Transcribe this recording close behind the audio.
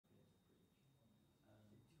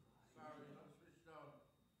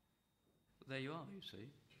There you are, you see.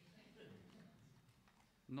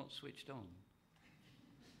 Not switched on.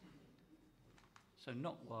 So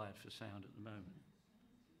not wired for sound at the moment.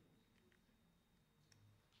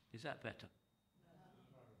 Is that better?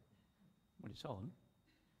 Well, it's on.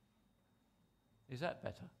 Is that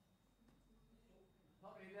better?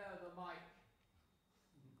 Probably there, the mic.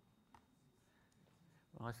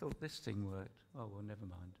 Well, I thought this thing worked. Oh, well, never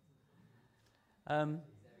mind.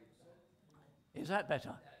 Is that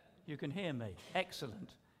better? You can hear me.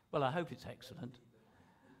 Excellent. Well, I hope it's excellent.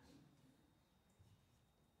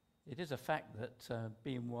 It is a fact that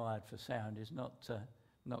being wired for sound is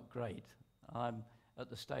not great. I'm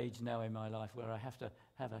at the stage now in my life where I have to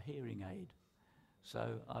have a hearing aid.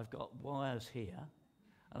 So I've got wires here,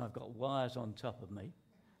 and I've got wires on top of me.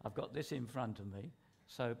 I've got this in front of me.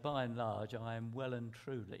 So by and large, I am well and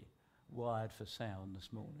truly wired for sound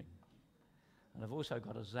this morning. And I've also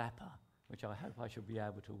got a zapper, which I hope I shall be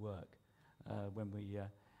able to work when we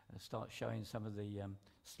start showing some of the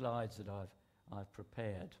slides that I've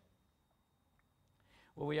prepared.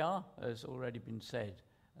 Well, we are, as already been said,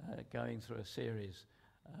 going through a series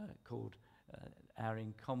called Our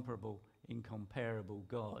Incomparable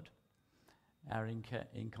God, Our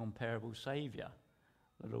Incomparable Saviour,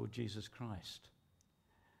 the Lord Jesus Christ.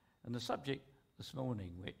 And the subject this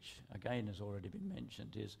morning, which again has already been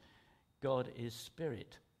mentioned, is God is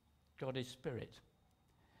Spirit. God is Spirit.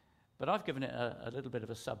 But I've given it a little bit of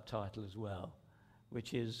a subtitle as well,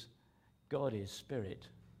 which is God is Spirit,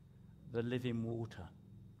 the living water.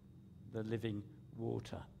 The living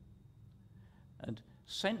water. And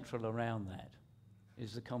central around that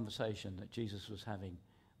is the conversation that Jesus was having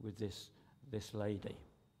with this lady.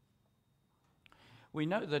 We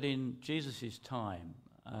know that in Jesus' time,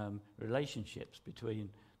 relationships between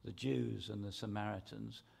the Jews and the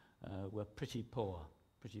Samaritans were pretty poor.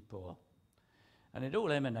 And it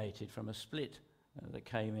all emanated from a split that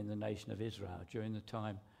came in the nation of Israel during the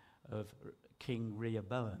time of King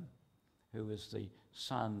Rehoboam, who was the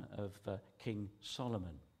son of King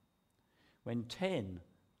Solomon. When 10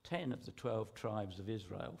 of the 12 tribes of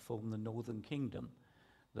Israel formed the northern kingdom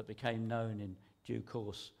that became known in due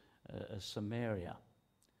course as Samaria,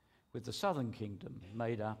 with the southern kingdom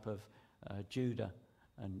made up of Judah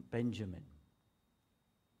and Benjamin.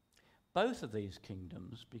 Both of these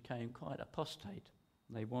kingdoms became quite apostate.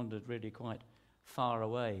 They wandered really quite far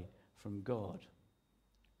away from God.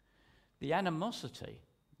 The animosity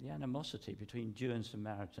between Jew and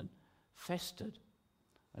Samaritan festered,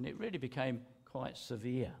 and it really became quite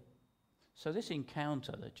severe. So this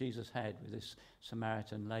encounter that Jesus had with this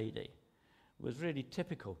Samaritan lady was really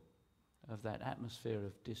typical of that atmosphere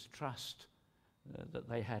of distrust that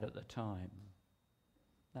they had at the time.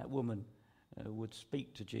 That woman would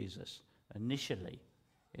speak to Jesus initially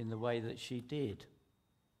in the way that she did.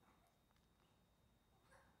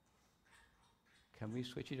 Can we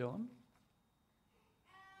switch it on?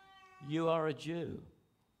 You are a Jew,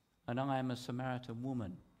 and I am a Samaritan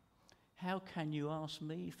woman. How can you ask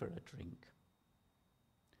me for a drink?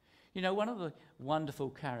 You know, one of the wonderful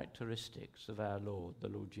characteristics of our Lord, the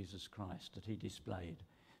Lord Jesus Christ, that he displayed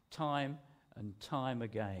time and time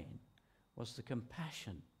again was the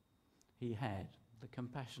compassion he had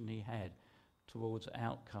towards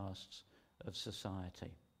outcasts of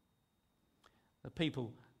society. The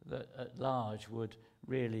people that at large would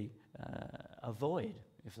really avoid,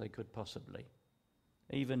 if they could possibly,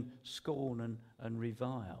 even scorn and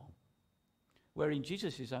revile. Where in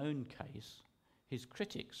Jesus' own case, his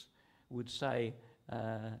critics would say,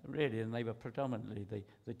 really, and they were predominantly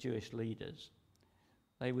the Jewish leaders,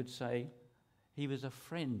 they would say, he was a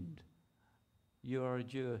friend. You are a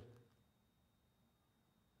Jew.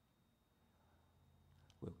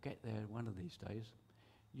 We'll get there one of these days.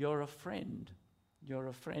 You're a friend. You're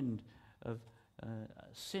a friend of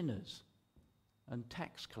sinners and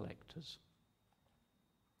tax collectors.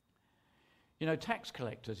 You know, tax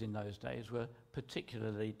collectors in those days were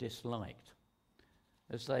particularly disliked,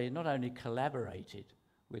 as they not only collaborated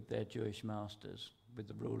with their Jewish masters, with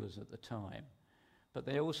the rulers at the time, but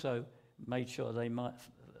they also made sure they might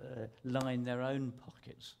line their own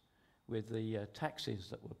pockets with the taxes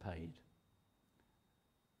that were paid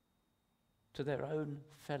to their own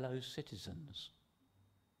fellow citizens.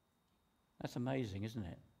 That's amazing, isn't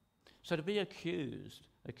it? So to be accused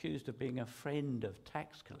of being a friend of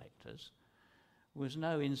tax collectors was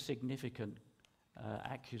no insignificant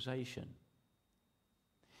accusation.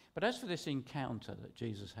 But as for this encounter that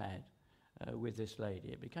Jesus had with this lady,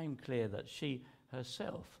 it became clear that she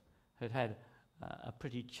herself had had a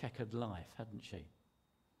pretty checkered life, hadn't she?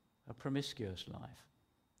 A promiscuous life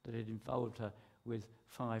that had involved her with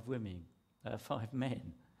five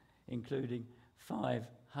men including 5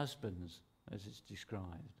 husbands, as it's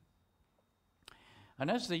described. And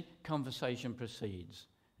as the conversation proceeds,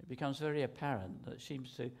 it becomes very apparent that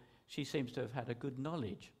she seems to have had a good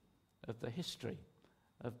knowledge of the history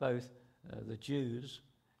of both the Jews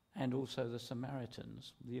and also the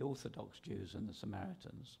Samaritans, the Orthodox Jews and the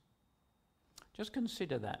Samaritans. Just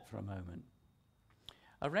consider that for a moment.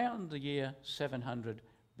 Around the year 700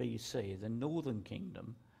 BC, the northern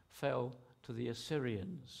kingdom fell to the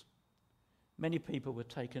Assyrians. Many people were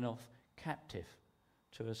taken off captive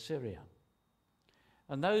to Assyria.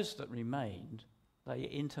 And those that remained, they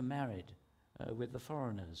intermarried with the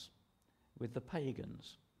foreigners, with the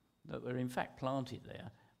pagans that were in fact planted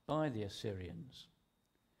there by the Assyrians.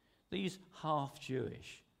 These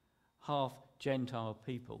half-Jewish, half-Gentile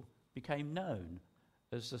people became known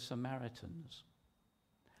as the Samaritans.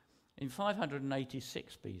 In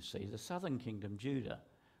 586 BC, the southern kingdom, Judah,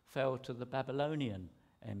 fell to the Babylonian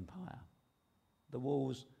Empire. The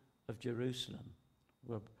walls of Jerusalem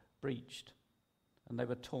were breached and they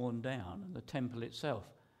were torn down, and the temple itself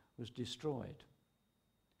was destroyed.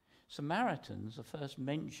 Samaritans are first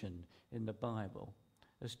mentioned in the Bible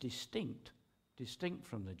as distinct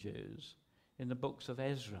from the Jews in the books of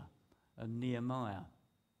Ezra and Nehemiah.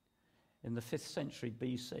 In the 5th century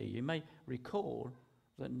BC, you may recall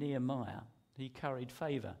that Nehemiah, he curried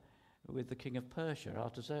favour with the king of Persia,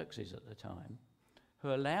 Artaxerxes at the time,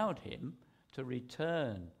 who allowed him to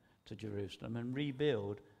return to Jerusalem and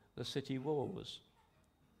rebuild the city walls.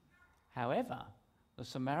 However, the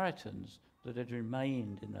Samaritans that had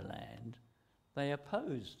remained in the land, they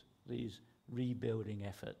opposed these rebuilding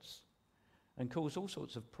efforts and caused all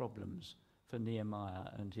sorts of problems for Nehemiah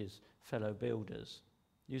and his fellow builders,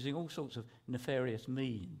 using all sorts of nefarious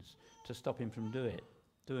means to stop him from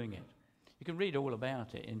doing it. You can read all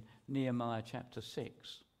about it in Nehemiah chapter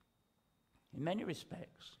 6. In many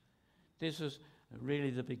respects, this was really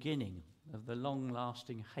the beginning of the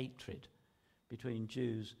long-lasting hatred between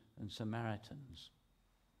Jews and Samaritans.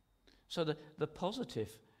 So the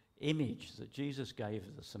positive image that Jesus gave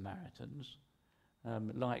of the Samaritans,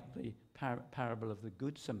 like the parable of the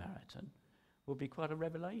Good Samaritan, would be quite a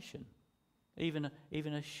revelation, even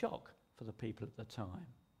a shock for the people at the time.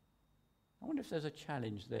 I wonder if there's a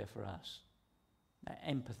challenge there for us, that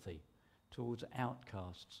empathy towards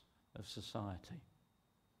outcasts of society.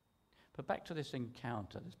 But back to this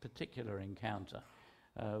encounter, this particular encounter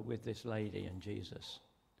with this lady and Jesus,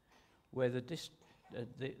 where the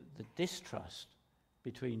distrust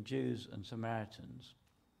between Jews and Samaritans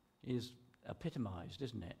is epitomised,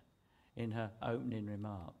 isn't it, in her opening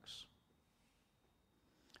remarks.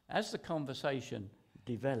 As the conversation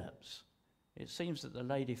develops, it seems that the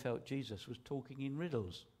lady felt Jesus was talking in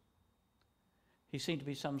riddles. He seemed to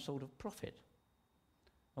be some sort of prophet.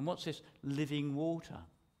 And what's this living water?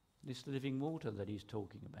 This living water that he's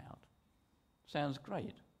talking about? Sounds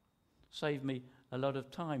great. Saved me a lot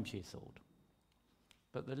of time, she thought.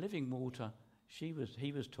 But the living water he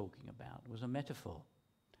was talking about was a metaphor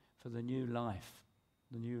for the new life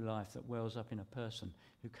that wells up in a person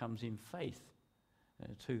who comes in faith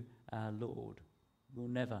to our Lord, will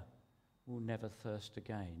never thirst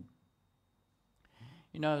again.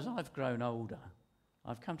 You know, as I've grown older,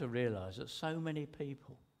 I've come to realise that so many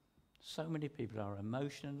people are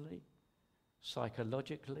emotionally,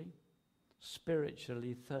 psychologically,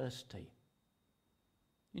 spiritually thirsty.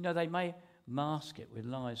 You know, they may mask it with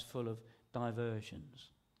lives full of diversions,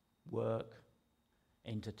 work,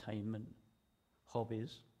 entertainment,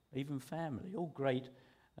 hobbies, even family, all great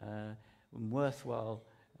and worthwhile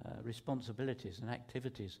responsibilities and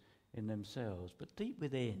activities in themselves. But deep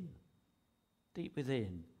within,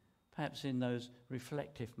 perhaps in those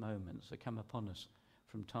reflective moments that come upon us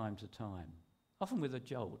from time to time, often with a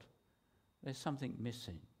jolt, there's something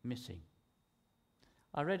missing.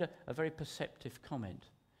 I read a very perceptive comment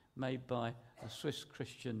made by a Swiss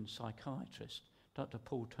Christian psychiatrist, Dr.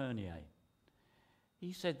 Paul Tournier.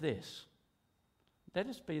 He said this: "Let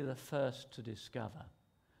us be the first to discover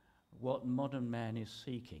what modern man is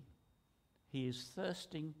seeking. He is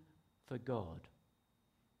thirsting for God.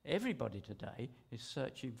 Everybody today is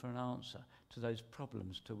searching for an answer to those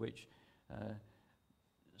problems to which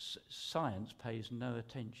science pays no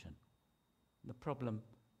attention. The problem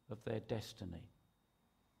of their destiny,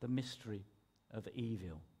 the mystery of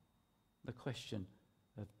evil, the question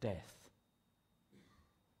of death."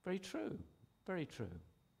 Very true, very true.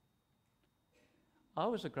 I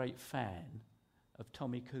was a great fan of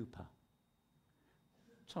Tommy Cooper.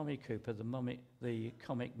 Tommy Cooper, the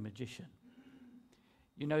comic magician.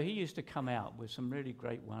 You know, he used to come out with some really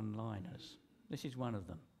great one-liners. This is one of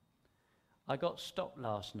them. "I got stopped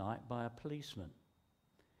last night by a policeman.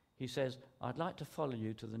 He says, "I'd like to follow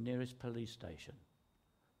you to the nearest police station."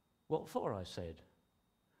 "What for?" I said.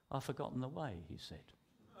 "I've forgotten the way," he said.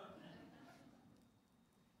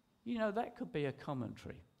 You know, that could be a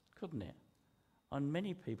commentary, couldn't it, on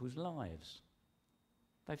many people's lives.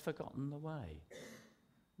 They've forgotten the way,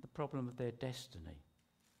 the problem of their destiny.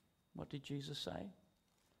 What did Jesus say?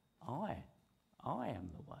 I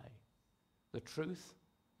am the way, the truth,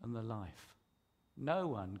 and the life. No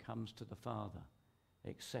one comes to the Father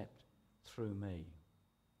except through me.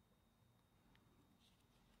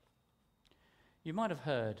 You might have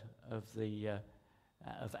heard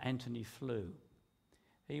of Anthony Flew.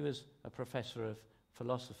 He was a professor of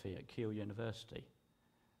philosophy at Keele University,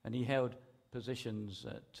 and he held positions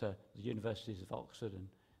at the universities of Oxford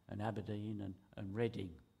and Aberdeen and Reading.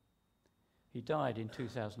 He died in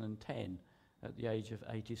 2010 at the age of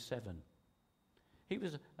 87. He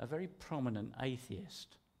was a very prominent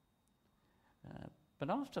atheist, but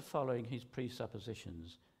after following his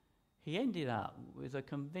presuppositions, he ended up with a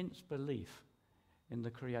convinced belief in the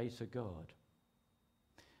Creator God.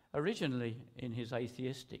 Originally, in his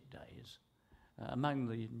atheistic days, among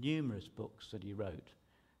the numerous books that he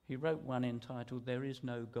wrote one entitled "There Is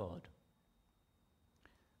No God."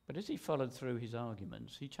 But as he followed through his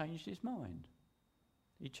arguments, he changed his mind.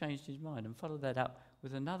 He changed his mind and followed that up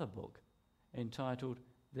with another book entitled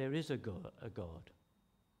 "There Is a God."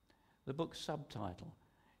 The book's subtitle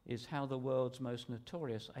is "How the World's Most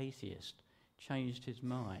Notorious Atheist Changed His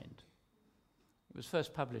Mind." It was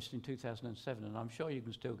first published in 2007, and I'm sure you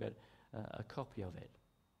can still get a copy of it.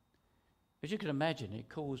 As you can imagine, it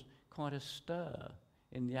caused quite a stir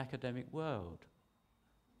in the academic world.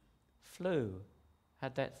 Flew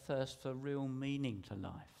had that thirst for real meaning to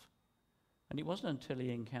life, and it wasn't until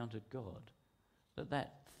he encountered God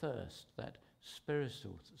that thirst, that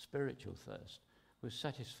spiritual thirst, was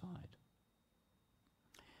satisfied.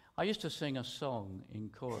 I used to sing a song in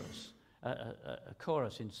chorus, a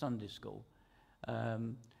chorus in Sunday school.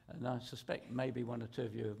 And I suspect maybe one or two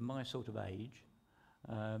of you of my sort of age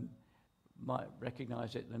might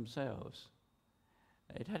recognise it themselves.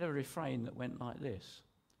 It had a refrain that went like this: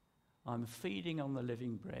 "I'm feeding on the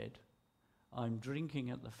living bread, I'm drinking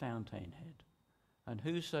at the fountainhead, and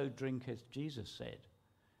whoso drinketh," Jesus said,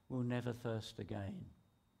 "will never thirst again."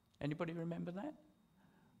 Anybody remember that?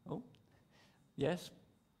 Oh, yes?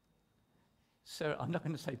 So I'm not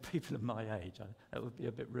going to say people of my age. That would be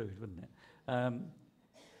a bit rude, wouldn't it?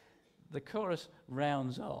 The chorus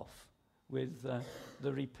rounds off with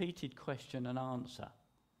the repeated question and answer.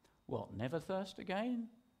 What, never thirst again?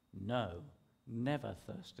 No, never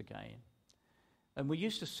thirst again. And we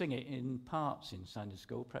used to sing it in parts in Sunday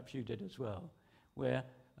school, perhaps you did as well, where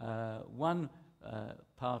one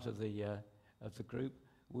part of the group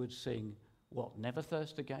would sing, "What, never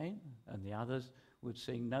thirst again?" and the others would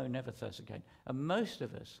sing, "No, never thirst again." And most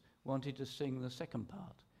of us wanted to sing the second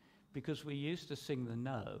part, because we used to sing the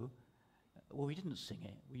 "no." Well, we didn't sing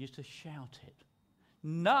it, we used to shout it.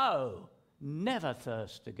 "No, never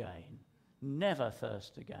thirst again, never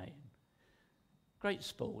thirst again." Great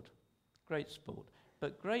sport,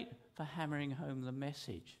 but great for hammering home the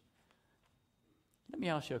message. Let me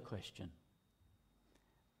ask you a question.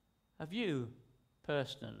 Have you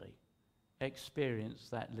personally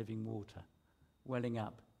experienced that living water welling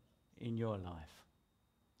up in your life,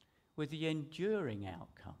 with the enduring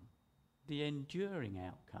outcome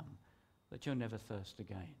that you'll never thirst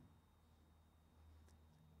again?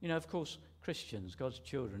 You know, of course, Christians, God's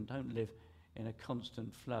children, don't live in a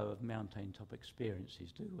constant flow of mountaintop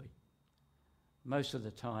experiences, do we? Most of the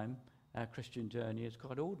time, our Christian journey is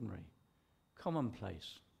quite ordinary,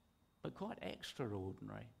 commonplace, but quite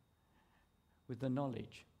extraordinary, with the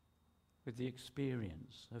knowledge, with the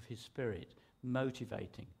experience of His Spirit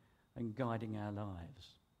motivating and guiding our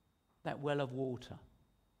lives. That well of water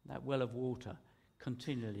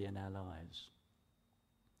continually in our lives.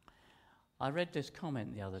 I read this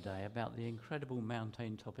comment the other day about the incredible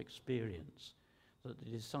mountaintop experience that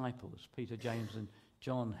the disciples, Peter, James and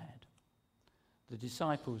John, had. The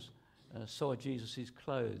disciples saw Jesus'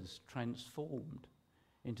 clothes transformed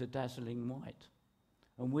into dazzling white,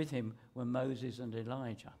 and with him were Moses and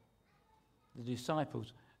Elijah. The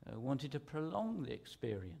disciples wanted to prolong the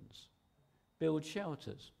experience, build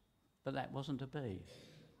shelters, but that wasn't to be.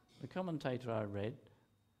 The commentator I read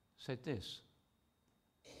said this: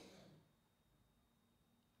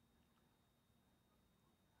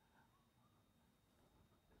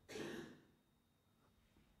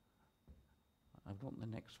 I want the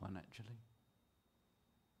next one, actually.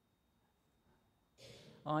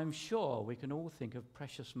 "I'm sure we can all think of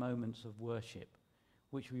precious moments of worship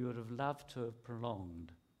which we would have loved to have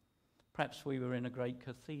prolonged, Perhaps we were in a great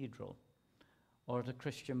cathedral or at a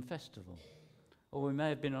Christian festival. Or we may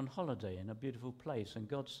have been on holiday in a beautiful place and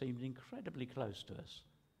God seemed incredibly close to us.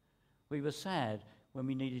 We were sad when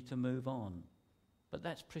we needed to move on. But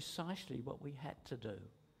that's precisely what we had to do.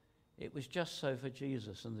 It was just so for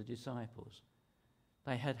Jesus and the disciples.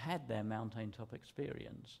 They had had their mountaintop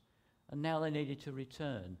experience, and now they needed to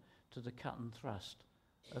return to the cut and thrust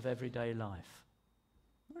of everyday life.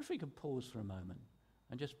 I wonder if we could pause for a moment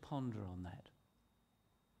and just ponder on that.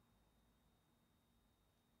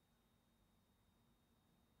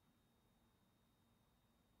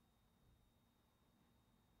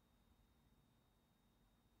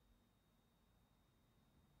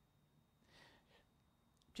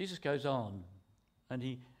 Jesus goes on and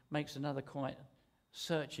he makes another quite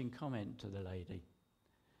searching comment to the lady.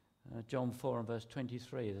 John 4 and verse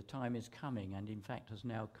 23, the time is coming and in fact has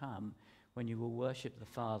now come when you will worship the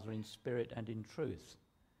Father in spirit and in truth.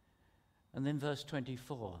 And then verse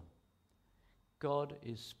 24, God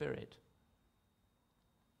is spirit.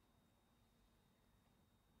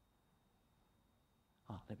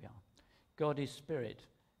 There we are. God is spirit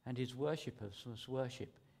and his worshippers must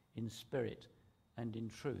worship in spirit and in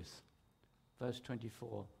truth. Verse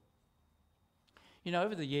 24. You know,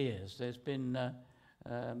 over the years there's been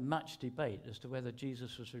much debate as to whether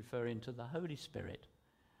Jesus was referring to the Holy Spirit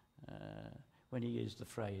when he used the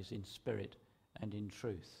phrase in spirit and in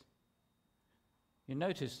truth. You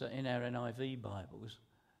notice that in our NIV Bibles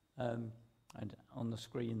and on the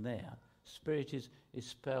screen there, spirit is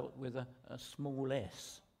spelt with a small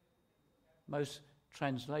s. Most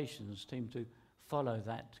translations seem to follow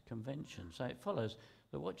that convention. So it follows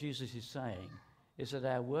that what Jesus is saying is that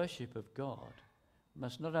our worship of God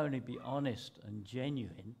must not only be honest and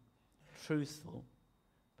genuine, truthful,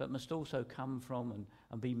 but must also come from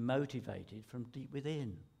and be motivated from deep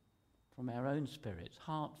within, from our own spirits,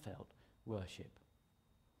 heartfelt worship.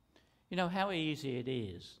 You know how easy it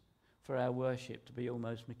is for our worship to be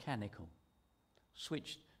almost mechanical,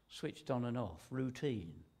 switched on and off,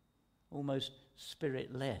 routine, almost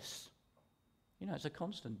spiritless. You know, it's a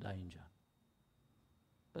constant danger.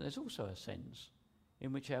 But there's also a sense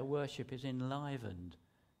in which our worship is enlivened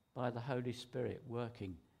by the Holy Spirit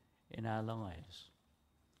working in our lives.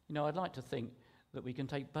 You know, I'd like to think that we can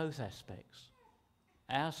take both aspects,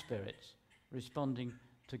 our spirits responding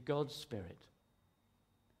to God's Spirit.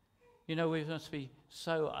 You know, we must be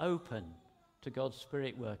so open to God's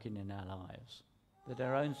Spirit working in our lives that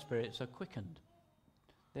our own spirits are quickened,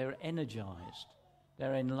 they're energized,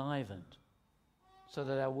 they're enlivened, so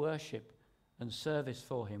that our worship and service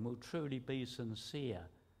for him will truly be sincere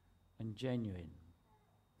and genuine.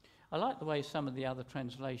 I like the way some of the other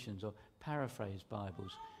translations or paraphrase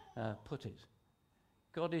Bibles put it.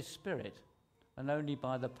 God is spirit, and only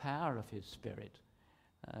by the power of his spirit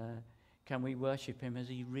can we worship him as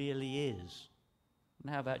he really is.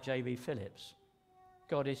 And how about J.B. Phillips?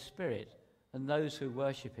 God is spirit, and those who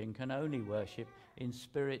worship him can only worship in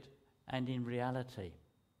spirit and in reality.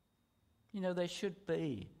 You know, there should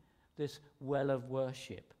be this well of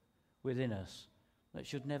worship within us that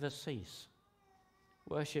should never cease.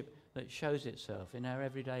 Worship that shows itself in our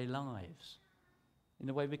everyday lives, in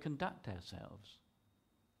the way we conduct ourselves,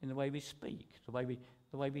 in the way we speak, the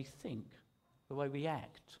way we think, the way we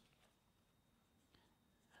act.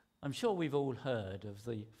 I'm sure we've all heard of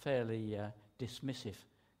the fairly dismissive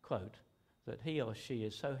quote that he or she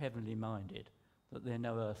is so heavenly minded that they're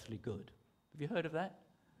no earthly good. Have you heard of that?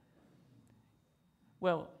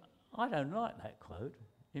 Well, I don't like that quote.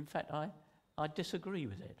 In fact, I disagree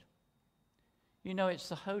with it. You know, it's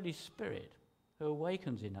the Holy Spirit who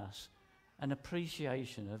awakens in us an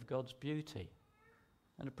appreciation of God's beauty,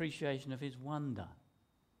 an appreciation of his wonder,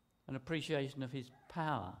 an appreciation of his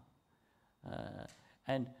power,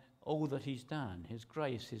 and all that he's done, his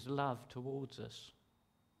grace, his love towards us.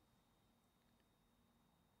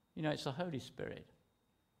 You know, it's the Holy Spirit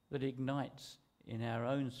that ignites in our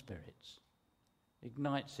own spirits,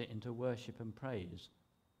 ignites it into worship and praise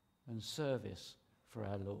and service for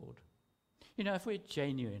our Lord. You know, if we're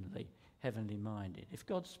genuinely heavenly minded, if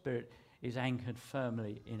God's Spirit is anchored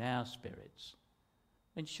firmly in our spirits,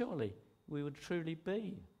 then surely we would truly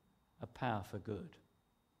be a power for good.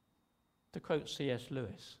 To quote C.S.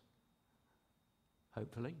 Lewis,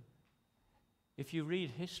 hopefully, if you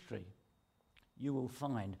read history, you will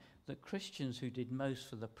find that Christians who did most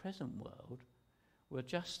for the present world were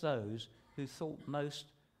just those who thought most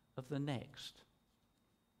of the next.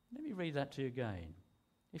 Let me read that to you again.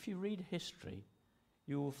 If you read history,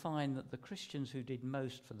 you will find that the Christians who did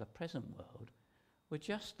most for the present world were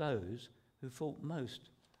just those who thought most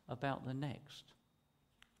about the next.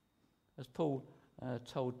 As Paul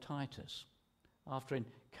told Titus, after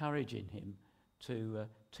encouraging him to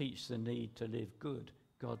teach the need to live good,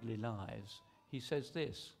 godly lives, he says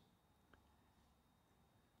this: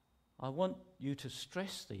 I want you to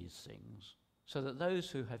stress these things so that those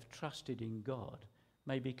who have trusted in God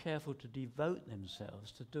may be careful to devote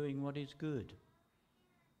themselves to doing what is good.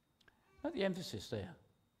 Note the emphasis there,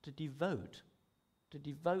 to devote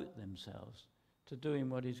themselves to doing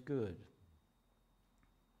what is good.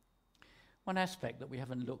 One aspect that we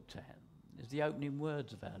haven't looked at is the opening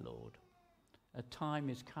words of our Lord. A time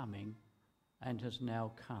is coming and has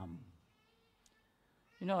now come.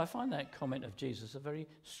 You know, I find that comment of Jesus a very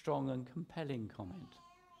strong and compelling comment.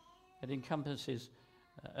 It encompasses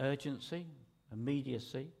urgency,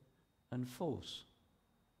 immediacy, and force.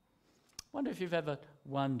 I wonder if you've ever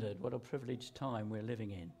wondered what a privileged time we're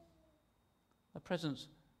living in. The presence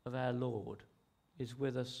of our Lord is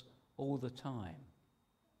with us all the time.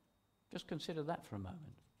 Just consider that for a moment.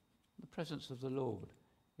 The presence of the Lord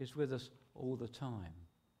is with us all the time.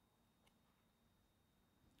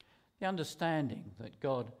 The understanding that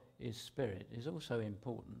God is spirit is also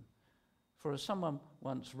important. For as someone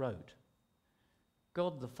once wrote,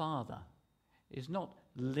 God the Father is not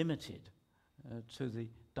limited to the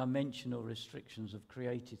dimensional restrictions of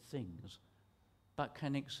created things, but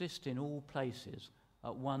can exist in all places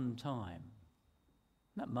at one time.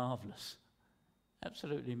 Isn't that marvellous?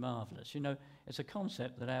 Absolutely marvellous. You know, it's a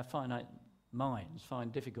concept that our finite minds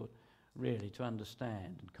find difficult really to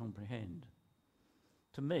understand and comprehend.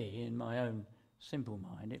 To me, in my own simple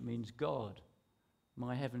mind, it means God,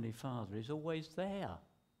 my Heavenly Father, is always there.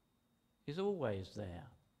 Is always there.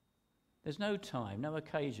 There's no time, no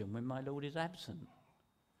occasion when my Lord is absent.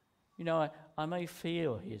 You know, I may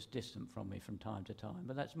feel he is distant from me from time to time,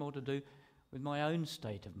 but that's more to do with my own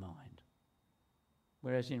state of mind.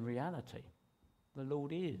 Whereas in reality, the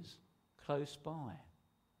Lord is close by.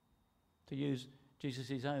 To use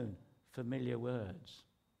Jesus' own familiar words,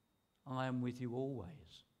 I am with you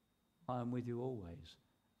always. I am with you always,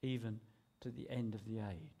 even to the end of the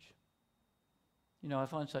age. You know, I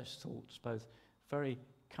find such thoughts both very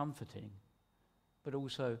comforting, but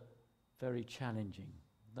also very challenging.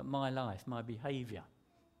 That my life, my behaviour,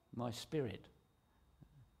 my spirit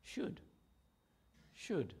should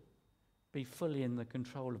be fully in the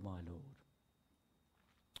control of my Lord,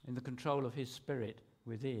 in the control of his Spirit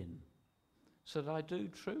within, so that I do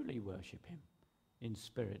truly worship him in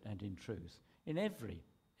spirit and in truth, in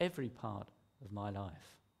every part of my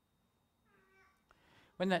life.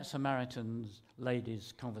 When that Samaritan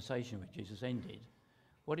lady's conversation with Jesus ended,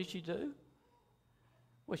 what did she do?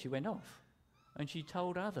 Well, she went off and she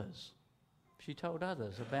told others. She told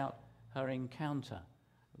others about her encounter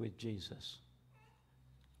with Jesus.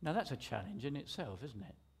 Now that's a challenge in itself, isn't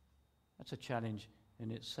it? That's a challenge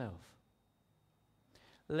in itself.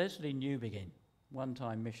 Leslie Newbegin,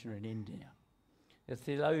 one-time missionary in India, a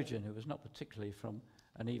theologian who was not particularly from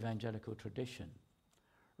an evangelical tradition,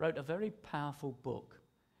 wrote a very powerful book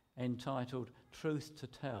entitled Truth to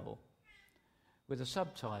Tell, with a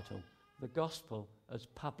subtitle, The Gospel as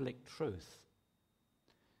Public Truth.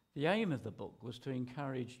 The aim of the book was to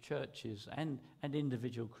encourage churches and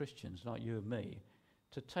individual Christians like you and me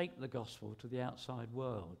to take the gospel to the outside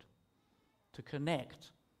world, to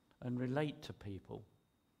connect and relate to people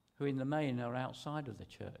who in the main are outside of the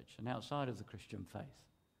church and outside of the Christian faith.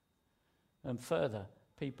 And further,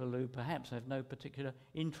 people who perhaps have no particular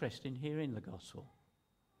interest in hearing the gospel.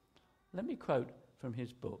 Let me quote from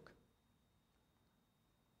his book.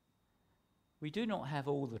 We do not have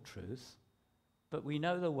all the truth, but we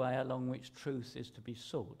know the way along which truth is to be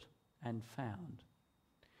sought and found.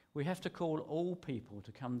 We have to call all people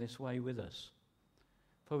to come this way with us,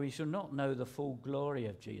 for we shall not know the full glory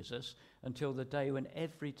of Jesus until the day when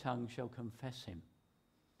every tongue shall confess him.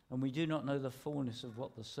 And we do not know the fullness of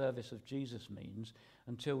what the service of Jesus means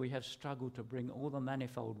until we have struggled to bring all the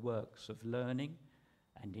manifold works of learning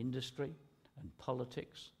and industry and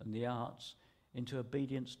politics and the arts into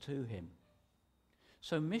obedience to him.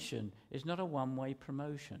 So mission is not a one-way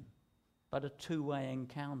promotion, but a two-way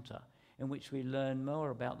encounter in which we learn more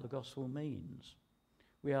about the gospel means.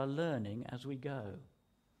 We are learning as we go,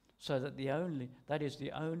 so that that is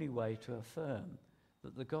the only way to affirm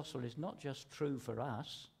that the gospel is not just true for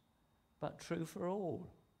us, but true for all.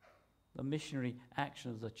 The missionary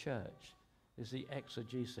action of the church is the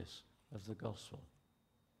exegesis of the gospel.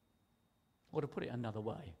 Or to put it another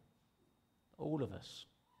way, all of us,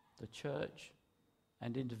 the church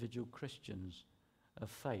and individual Christians of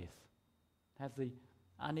faith, have the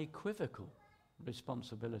unequivocal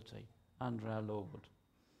responsibility under our Lord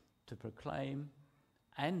to proclaim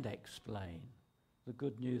and explain the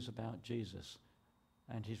good news about Jesus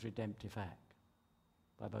and his redemptive act,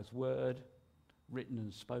 by both word, written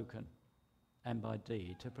and spoken, and by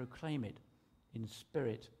deed, to proclaim it in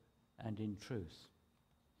spirit and in truth.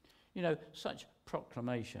 You know, such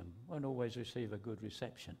proclamation won't always receive a good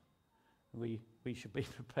reception. We should be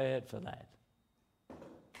prepared for that.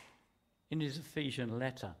 In his Ephesian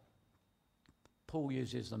letter, Paul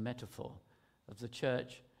uses the metaphor of the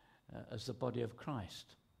church as the body of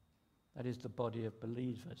Christ. That is, the body of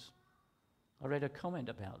believers. I read a comment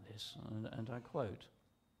about this, and I quote,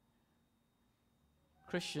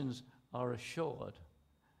 Christians are assured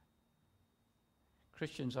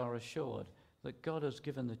that God has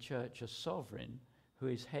given the church a sovereign who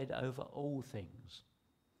is head over all things.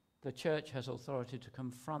 The church has authority to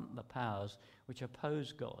confront the powers which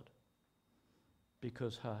oppose God,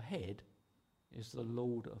 because her head is the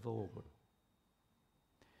Lord of all.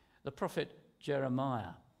 The prophet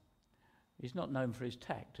Jeremiah, he's not known for his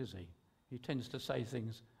tact, is he? He tends to say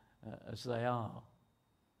things as they are.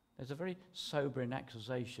 There's a very sobering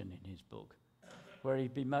accusation in his book where he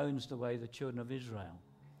bemoans the way the children of Israel,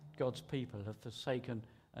 God's people, have forsaken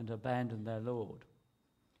and abandoned their Lord.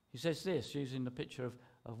 He says this, using the picture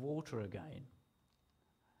of water again.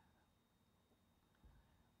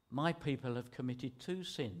 My people have committed two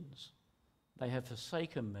sins. They have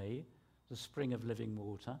forsaken me, the spring of living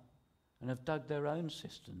water, and have dug their own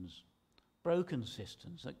cisterns, broken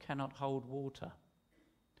cisterns that cannot hold water.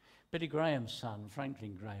 Billy Graham's son,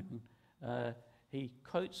 Franklin Graham, he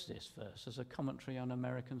quotes this verse as a commentary on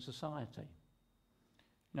American society.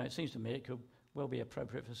 You know, it seems to me it could well be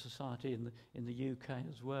appropriate for society in the UK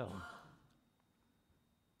as well.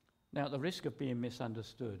 Now, at the risk of being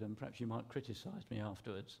misunderstood, and perhaps you might criticise me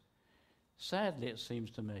afterwards, sadly it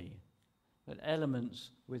seems to me that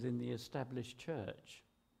elements within the established church,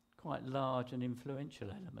 quite large and influential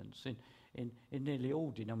elements in nearly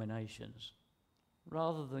all denominations,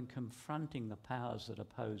 rather than confronting the powers that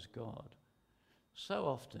oppose God, so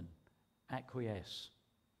often acquiesce,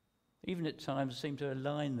 even at times seem to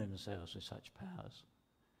align themselves with such powers.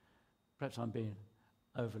 Perhaps I'm being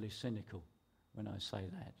overly cynical when I say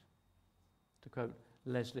that. To quote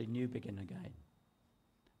Leslie Newbigin again,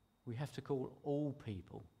 we have to call all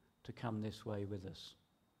people to come this way with us,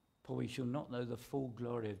 for we shall not know the full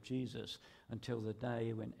glory of Jesus until the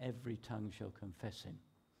day when every tongue shall confess him.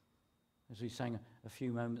 As we sang a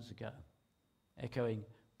few moments ago, echoing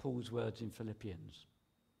Paul's words in Philippians,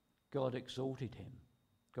 God exalted him,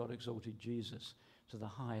 God exalted Jesus to the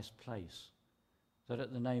highest place, that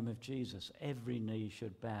at the name of Jesus every knee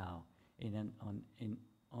should bow in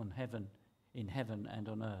heaven and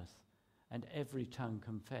on earth, and every tongue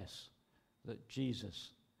confess that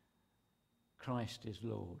Jesus Christ is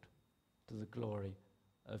Lord, to the glory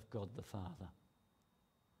of God the Father.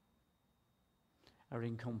 Our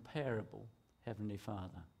incomparable Heavenly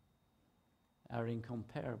Father, our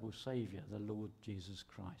incomparable Saviour, the Lord Jesus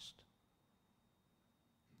Christ.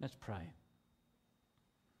 Let's pray.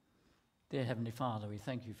 Dear Heavenly Father, we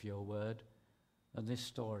thank you for your word and this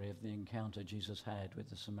story of the encounter Jesus had with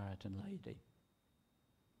the Samaritan lady.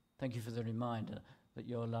 Thank you for the reminder that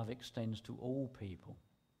your love extends to all people.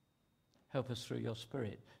 Help us through your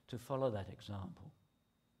Spirit to follow that example.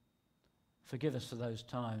 Forgive us for those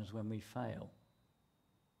times when we fail.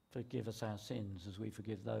 Forgive us our sins as we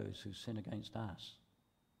forgive those who sin against us.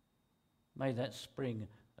 May that spring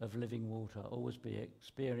of living water always be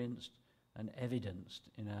experienced and evidenced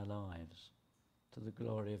in our lives, to the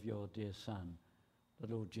glory of your dear Son,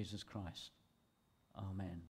 the Lord Jesus Christ. Amen.